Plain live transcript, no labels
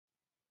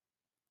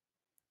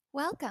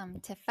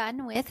Welcome to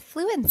Fun with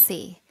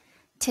Fluency.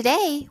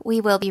 Today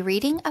we will be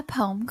reading a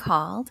poem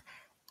called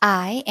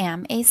I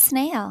Am a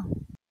Snail.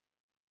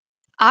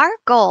 Our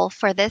goal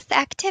for this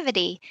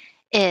activity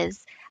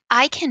is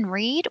I can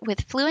read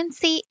with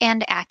fluency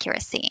and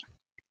accuracy.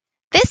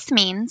 This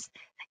means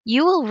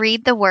you will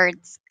read the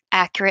words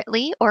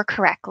accurately or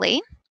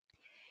correctly.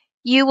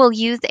 You will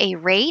use a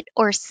rate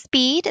or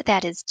speed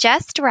that is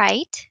just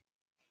right.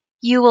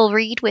 You will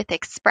read with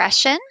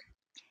expression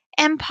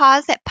and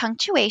pause at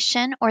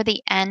punctuation or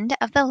the end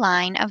of the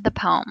line of the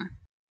poem.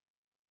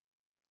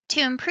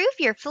 To improve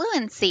your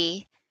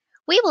fluency,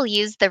 we will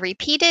use the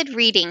repeated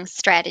reading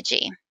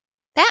strategy.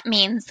 That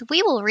means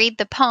we will read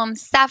the poem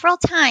several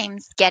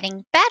times,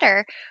 getting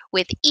better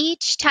with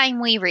each time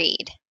we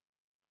read.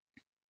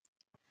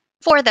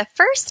 For the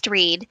first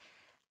read,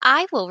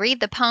 I will read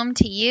the poem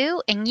to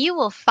you and you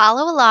will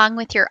follow along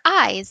with your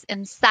eyes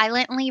and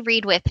silently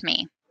read with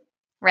me.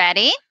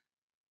 Ready?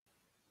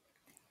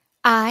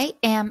 I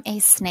am a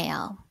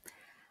snail.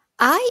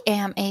 I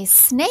am a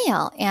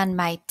snail, and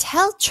my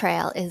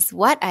telltale is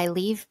what I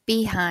leave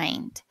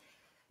behind.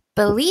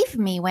 Believe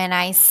me when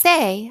I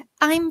say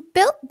I'm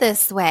built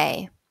this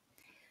way.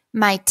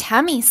 My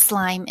tummy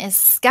slime is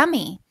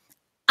scummy.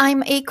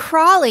 I'm a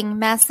crawling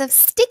mess of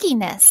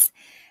stickiness,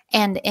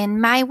 and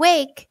in my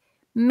wake,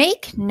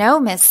 make no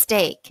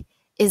mistake,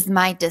 is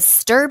my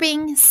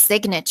disturbing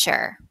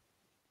signature.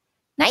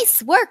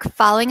 Nice work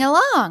following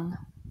along.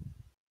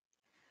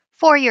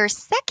 For your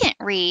second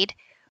read,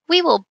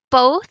 we will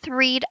both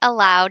read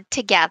aloud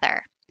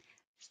together.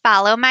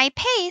 Follow my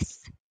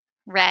pace.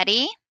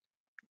 Ready?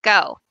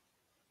 Go.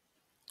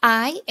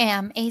 I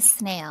am a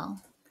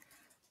snail.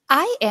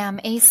 I am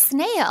a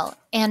snail,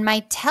 and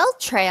my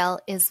telltale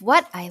is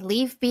what I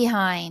leave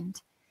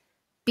behind.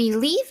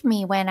 Believe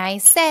me when I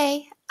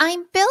say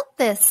I'm built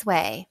this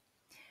way.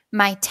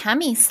 My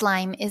tummy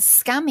slime is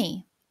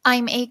scummy.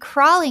 I'm a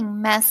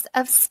crawling mess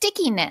of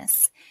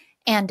stickiness,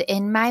 and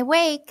in my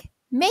wake,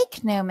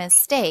 make no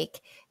mistake,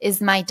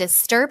 is my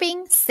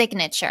disturbing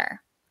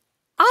signature.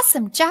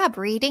 Awesome job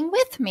reading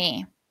with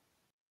me.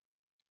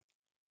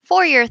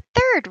 For your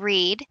third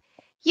read,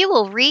 you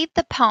will read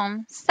the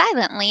poem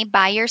silently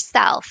by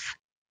yourself.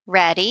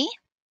 Ready?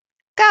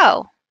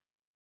 Go.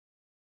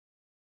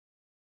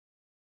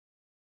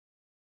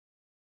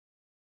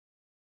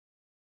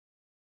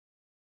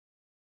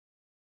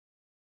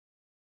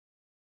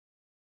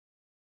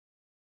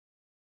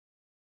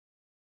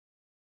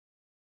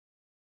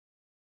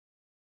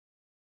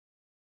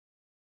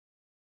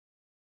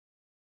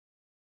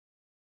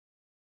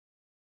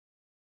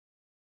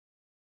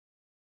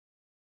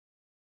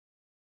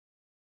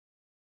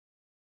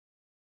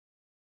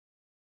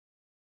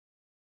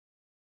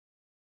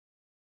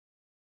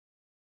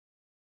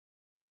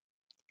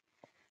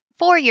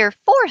 For your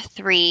fourth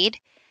read,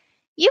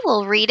 you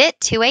will read it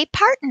to a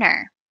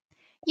partner.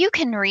 You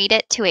can read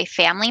it to a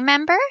family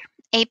member,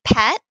 a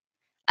pet,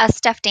 a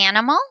stuffed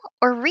animal,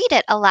 or read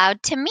it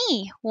aloud to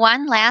me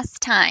one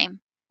last time.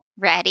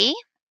 Ready?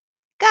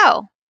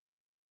 Go.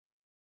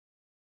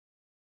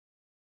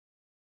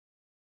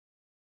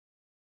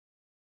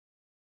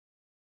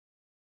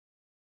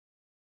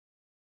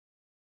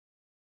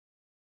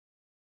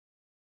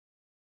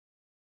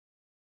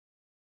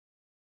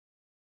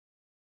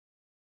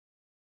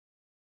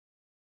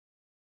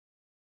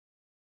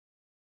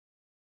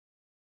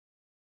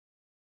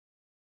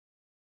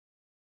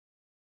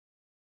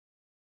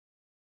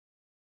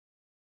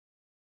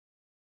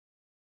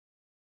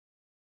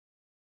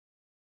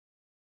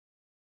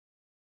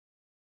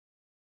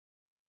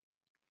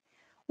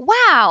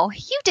 Wow,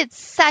 you did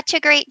such a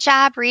great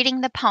job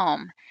reading the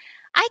poem.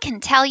 I can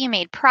tell you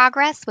made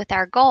progress with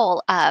our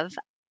goal of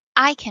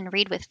I can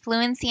read with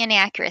fluency and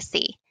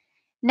accuracy.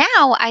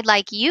 Now I'd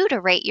like you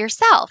to rate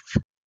yourself.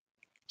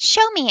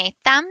 Show me a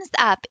thumbs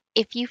up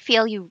if you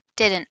feel you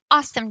did an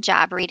awesome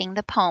job reading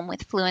the poem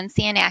with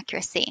fluency and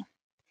accuracy.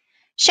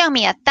 Show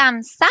me a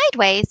thumbs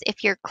sideways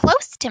if you're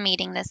close to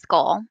meeting this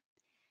goal.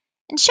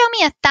 And show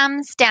me a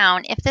thumbs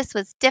down if this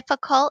was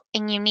difficult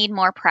and you need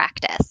more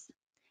practice.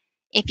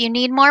 If you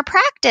need more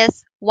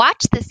practice,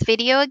 watch this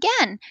video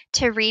again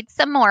to read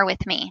some more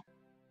with me.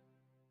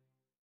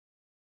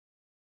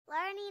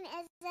 Learning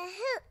is a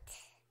hoot.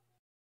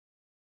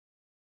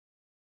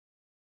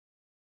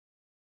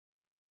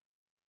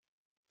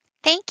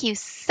 Thank you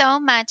so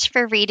much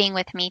for reading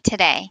with me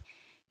today.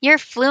 Your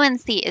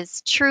fluency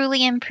is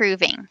truly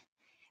improving.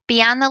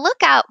 Be on the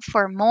lookout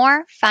for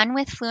more Fun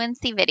with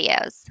Fluency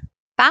videos.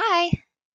 Bye!